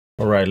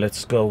All right,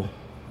 let's go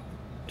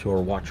to our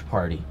watch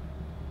party.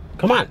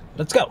 Come on,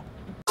 let's go.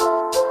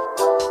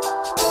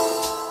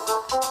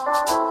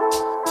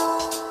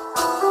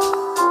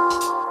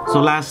 So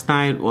last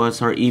night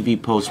was our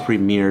EV Post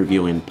premiere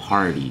viewing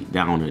party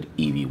down at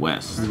EV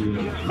West.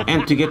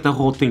 And to get the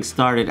whole thing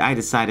started, I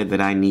decided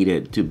that I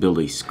needed to build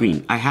a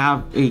screen. I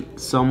have a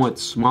somewhat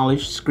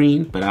smallish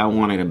screen, but I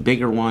wanted a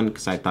bigger one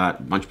because I thought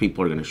a bunch of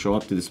people are gonna show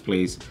up to this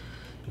place,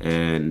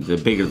 and the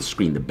bigger the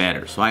screen, the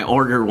better. So I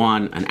ordered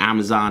one on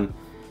Amazon,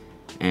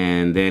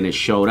 and then it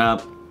showed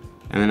up,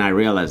 and then I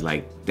realized,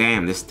 like,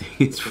 damn, this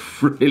thing is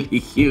really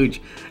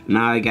huge.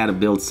 Now I gotta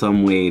build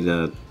some way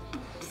to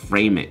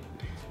frame it.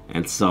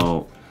 And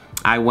so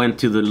I went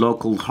to the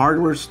local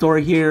hardware store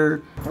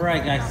here. All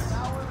right, guys,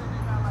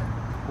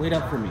 wait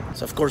up for me.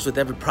 So of course, with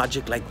every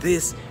project like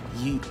this,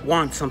 you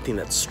want something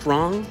that's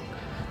strong,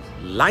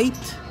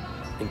 light,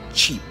 and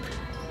cheap,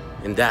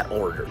 in that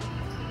order.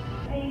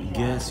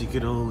 Guess you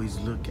could always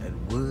look at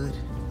wood,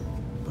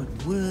 but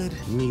wood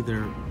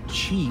neither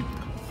cheap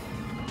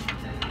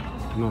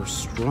nor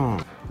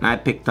strong. And I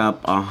picked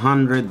up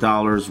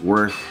 $100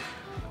 worth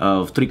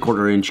of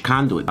 3/4 inch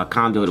conduit. A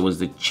conduit was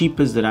the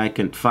cheapest that I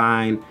could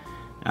find.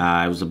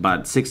 It was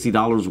about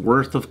 $60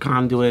 worth of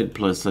conduit,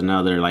 plus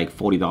another like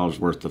 $40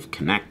 worth of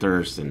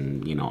connectors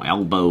and, you know,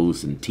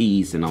 elbows and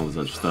tees and all this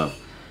other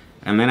stuff.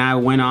 And then I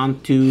went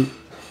on to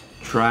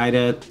try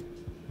to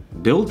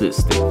build this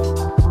thing.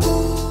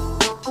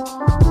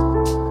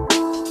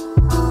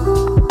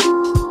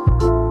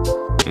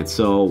 And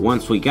so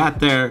once we got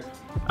there,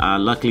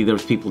 luckily there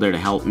was people there to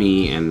help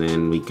me, and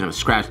then we kind of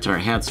scratched our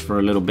heads for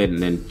a little bit, and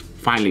then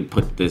finally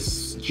put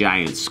this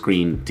giant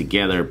screen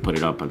together, put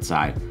it up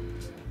inside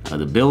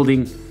the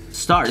building.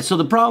 So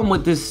the problem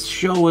with this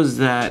show is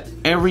that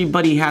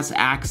everybody has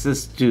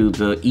access to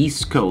the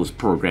East Coast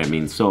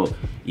programming. So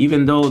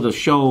even though the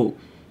show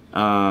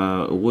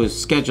was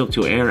scheduled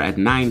to air at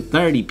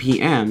 9:30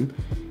 p.m.,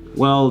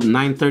 well,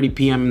 9:30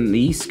 p.m. in the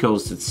East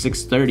Coast, it's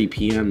 6:30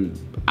 p.m.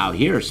 out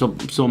here.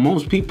 So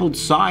most people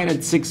saw it at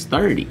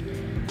 6:30,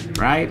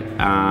 right?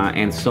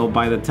 And so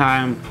by the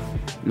time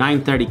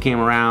 9:30 came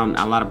around,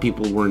 a lot of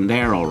people weren't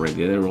there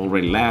already. They were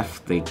already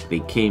left. They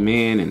came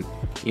in, and,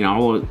 you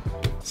know,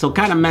 so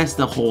kind of messed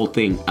the whole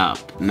thing up,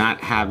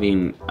 not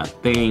having a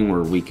thing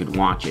where we could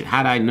watch it.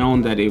 Had I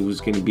known that it was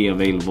going to be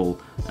available,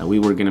 we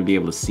were going to be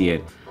able to see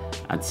it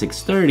at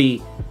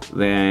 6:30,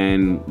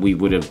 then we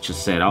would have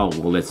just said, oh,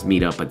 well, let's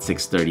meet up at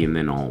 6:30 and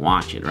then I'll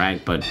watch it, right?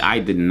 But I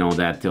didn't know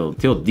that till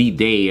the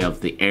day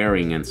of the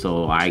airing, and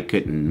so I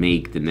couldn't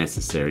make the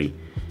necessary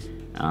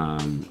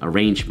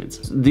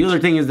arrangements. The other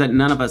thing is that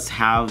none of us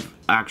have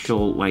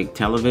actual like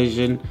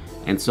television,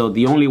 and so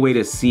the only way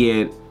to see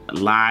it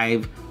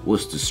live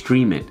was to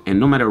stream it. And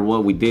no matter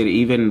what we did,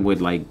 even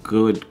with like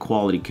good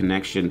quality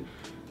connection,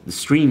 the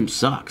stream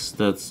sucks.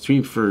 The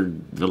stream for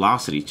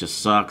Velocity just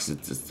sucks.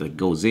 It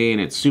goes in,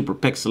 it's super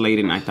pixelated,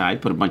 and I thought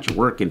I'd put a bunch of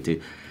work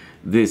into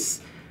this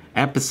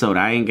episode.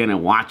 I ain't gonna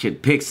watch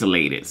it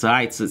pixelated. So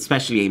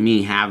especially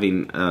me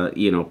having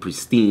you know,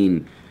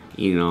 pristine,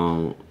 you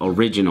know,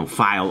 original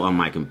file on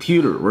my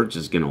computer, we're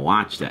just gonna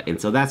watch that. And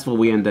so that's what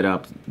we ended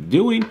up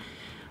doing.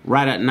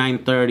 Right at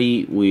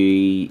 9:30,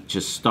 we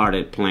just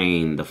started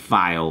playing the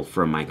file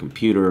from my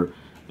computer,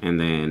 and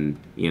then,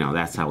 you know,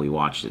 that's how we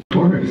watched it.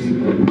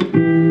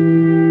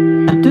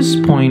 At this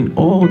point,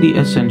 all the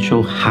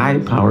essential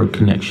high-power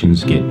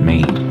connections get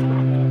made.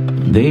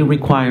 They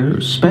require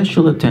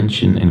special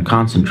attention and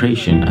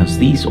concentration, as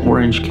these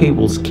orange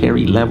cables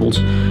carry levels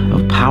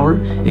of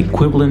power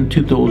equivalent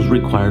to those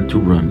required to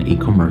run a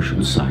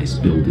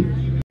commercial-sized building.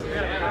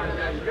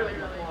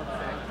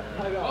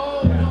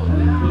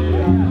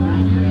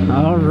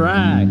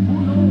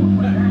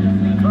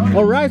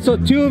 All right, so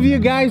two of you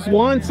guys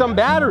won some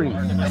batteries.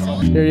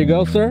 Here you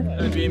go, sir.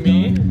 That'll be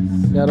me.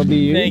 That'll be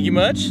you. Thank you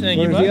much. Thank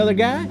you much. Where's the other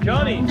guy?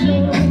 Johnny.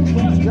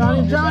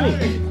 Johnny.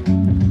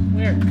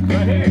 Here,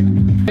 right here.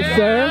 Yes,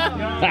 sir.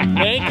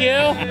 Thank you.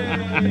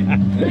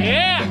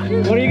 Yeah.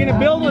 What are you gonna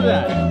build with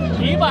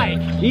that? E-bike.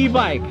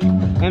 E-bike.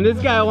 And this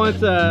guy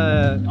wants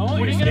a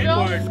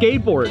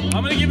skateboard.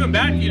 I'm gonna give him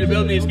back to you to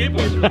build me a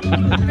skateboard.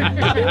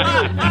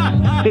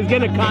 It's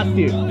gonna cost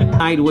you.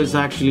 Night was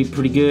actually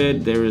pretty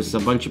good. There was a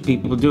bunch of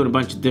people doing a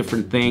bunch of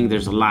different things.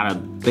 There's a lot of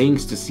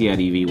things to see at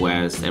EV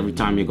West. Every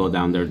time you go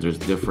down there, there's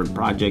different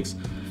projects,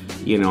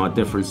 you know, at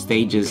different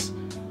stages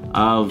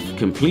of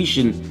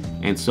completion.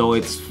 And so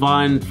it's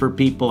fun for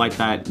people. I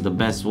thought the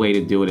best way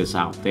to do it is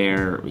out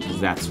there, because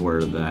that's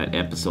where the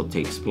episode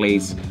takes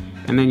place.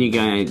 And then you're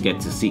gonna get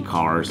to see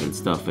cars and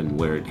stuff and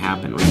where it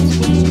happened, right?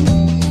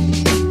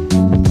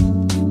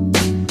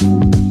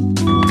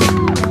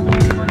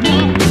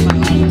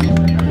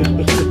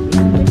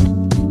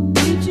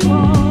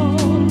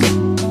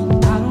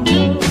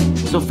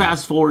 So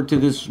fast forward to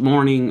this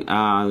morning,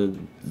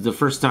 the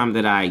first time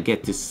that I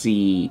get to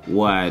see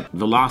what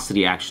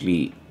Velocity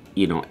actually,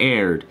 you know,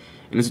 aired.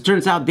 And as it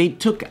turns out, they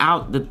took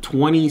out the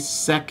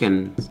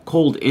 20-second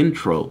cold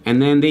intro,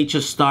 and then they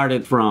just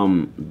started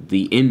from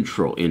the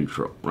intro,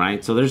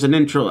 right? So there's an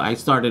intro. I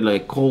started a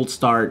cold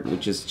start,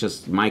 which is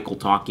just Michael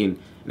talking,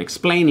 and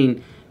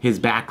explaining his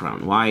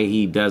background, why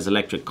he does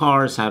electric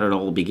cars, how it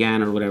all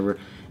began or whatever.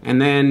 And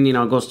then, you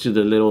know, it goes to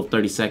the little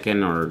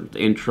 30-second or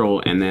intro,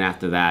 and then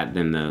after that,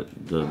 then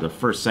the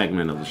first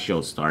segment of the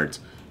show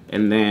starts.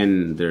 And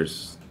then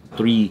there's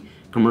 3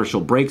 commercial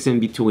breaks in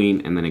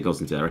between, and then it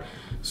goes into that.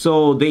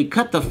 So they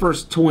cut the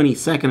first 20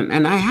 seconds,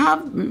 and I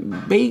have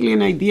vaguely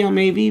an idea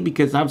maybe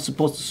because I'm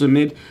supposed to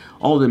submit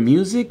all the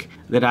music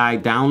that I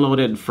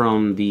downloaded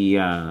from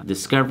the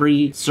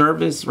Discovery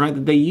service, right,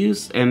 that they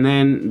use. And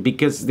then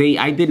because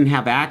I didn't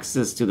have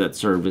access to that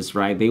service,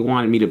 right, they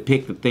wanted me to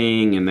pick the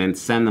thing and then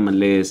send them a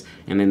list,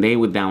 and then they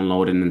would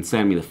download it and then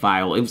send me the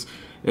file. It was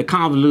a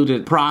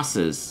convoluted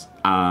process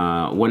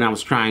when I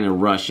was trying to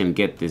rush and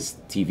get this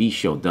TV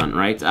show done,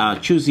 right?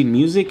 Choosing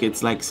music,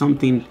 it's like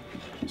something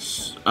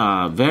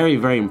very,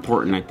 very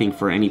important, I think,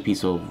 for any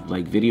piece of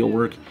like video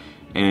work.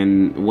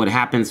 And what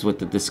happens with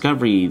the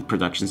Discovery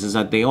productions is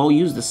that they all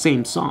use the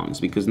same songs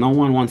because no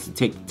one wants to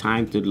take the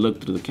time to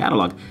look through the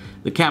catalog.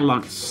 The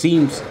catalog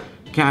seems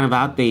kind of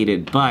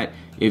outdated, but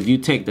if you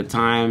take the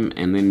time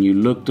and then you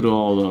look through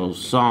all those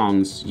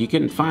songs, you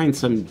can find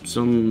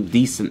some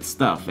decent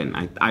stuff. And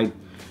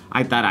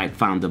I thought I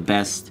found the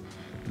best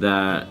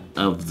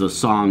of the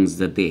songs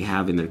that they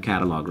have in their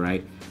catalog,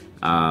 right?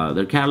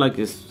 Their catalog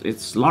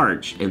it's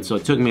large, and so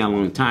it took me a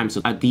long time.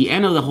 So at the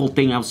end of the whole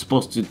thing, I was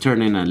supposed to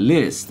turn in a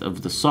list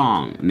of the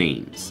song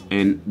names,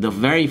 and the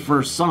very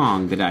first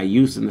song that I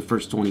used in the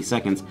first 20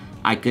 seconds,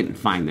 I couldn't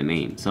find the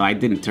name, so I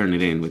didn't turn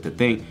it in with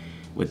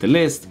the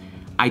list.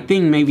 I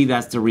think maybe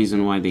that's the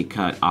reason why they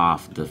cut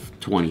off the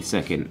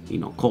 20-second, you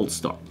know, cold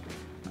start.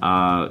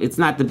 It's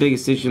not the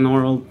biggest issue in the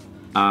world,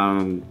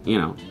 you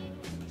know.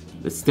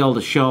 It's still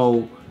the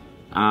show,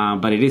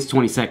 but it is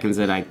 20 seconds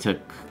that I took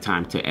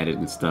time to edit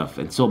and stuff.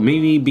 And so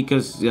maybe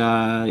because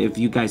if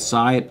you guys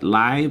saw it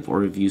live,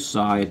 or if you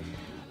saw it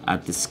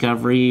at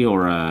Discovery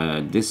or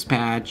a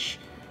Dispatch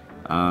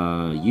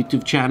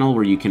YouTube channel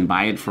where you can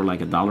buy it for like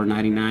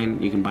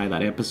 $1.99, you can buy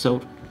that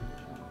episode.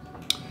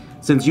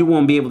 Since you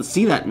won't be able to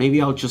see that,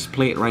 maybe I'll just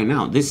play it right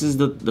now. This is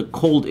the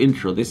cold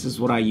intro. This is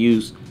what I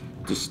use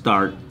to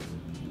start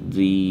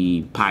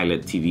the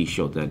pilot TV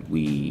show that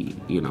we,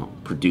 you know,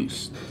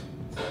 produced.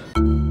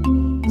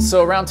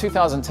 So around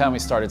 2010, we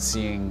started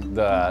seeing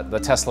the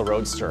Tesla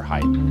Roadster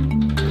hype.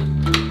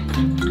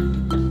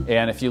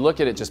 And if you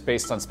look at it just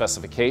based on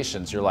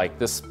specifications, you're like,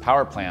 this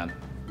power plant,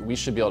 we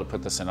should be able to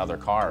put this in other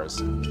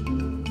cars.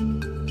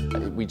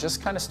 We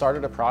just kind of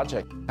started a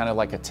project, kind of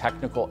like a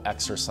technical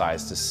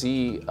exercise to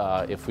see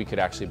if we could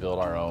actually build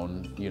our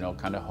own, you know,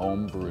 kind of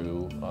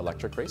homebrew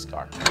electric race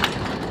car.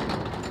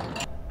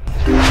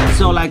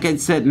 So like I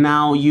said,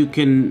 now you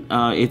can,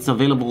 it's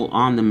available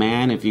on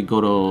demand. If you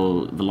go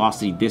to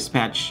Velocity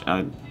Dispatch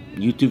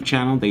YouTube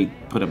channel, they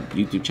put a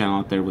YouTube channel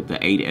out there with the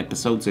 8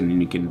 episodes, and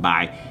then you can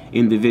buy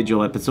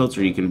individual episodes,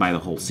 or you can buy the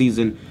whole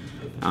season.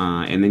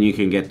 And then you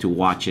can get to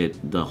watch it,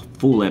 the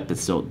full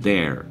episode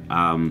there.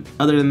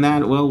 Other than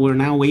that, well, we're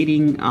now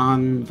waiting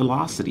on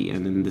Velocity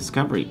and then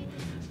Discovery.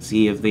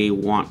 See if they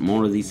want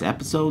more of these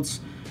episodes.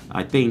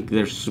 I think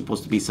there's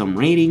supposed to be some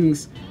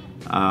ratings.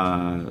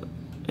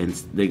 And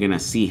they're gonna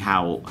see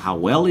how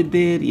well it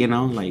did, you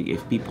know, like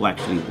if people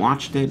actually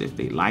watched it, if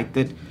they liked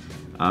it.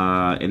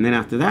 And then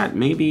after that,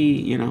 maybe,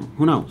 you know,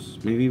 who knows?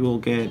 Maybe we'll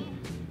get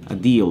a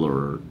deal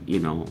or, you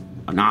know,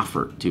 an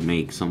offer to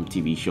make some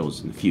TV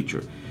shows in the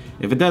future.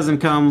 If it doesn't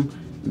come,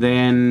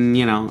 then,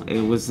 you know,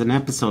 it was an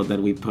episode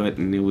that we put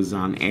and it was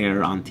on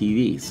air on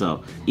TV.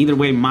 So either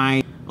way,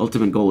 my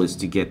ultimate goal is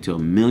to get to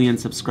 1 million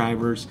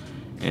subscribers.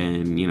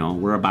 And, you know,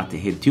 we're about to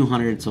hit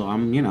 200, so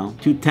I'm, you know,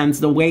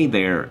 2/10 the way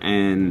there.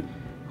 And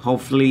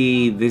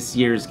hopefully this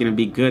year is gonna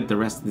be good. The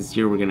rest of this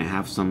year, I'm gonna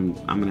have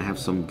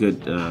some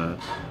good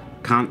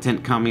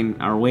content coming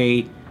our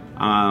way.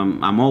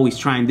 I'm always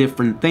trying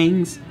different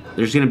things.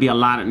 There's gonna be a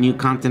lot of new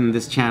content in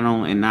this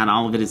channel, and not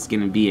all of it is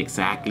gonna be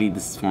exactly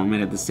this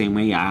format the same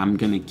way. I'm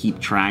gonna keep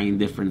trying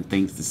different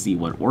things to see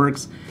what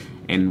works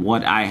and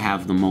what I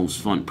have the most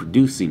fun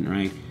producing,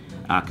 right?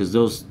 Because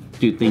those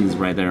 2 things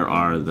right there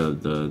are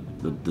the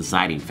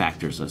deciding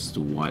factors as to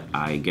what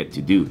I get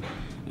to do.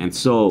 And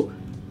so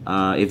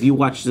if you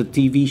watch the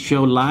TV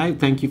show live,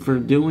 thank you for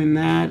doing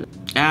that.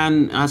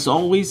 And as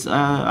always,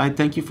 I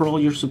thank you for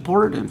all your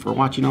support and for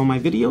watching all my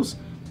videos.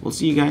 We'll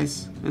see you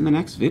guys in the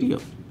next video.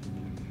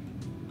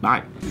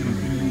 Bye.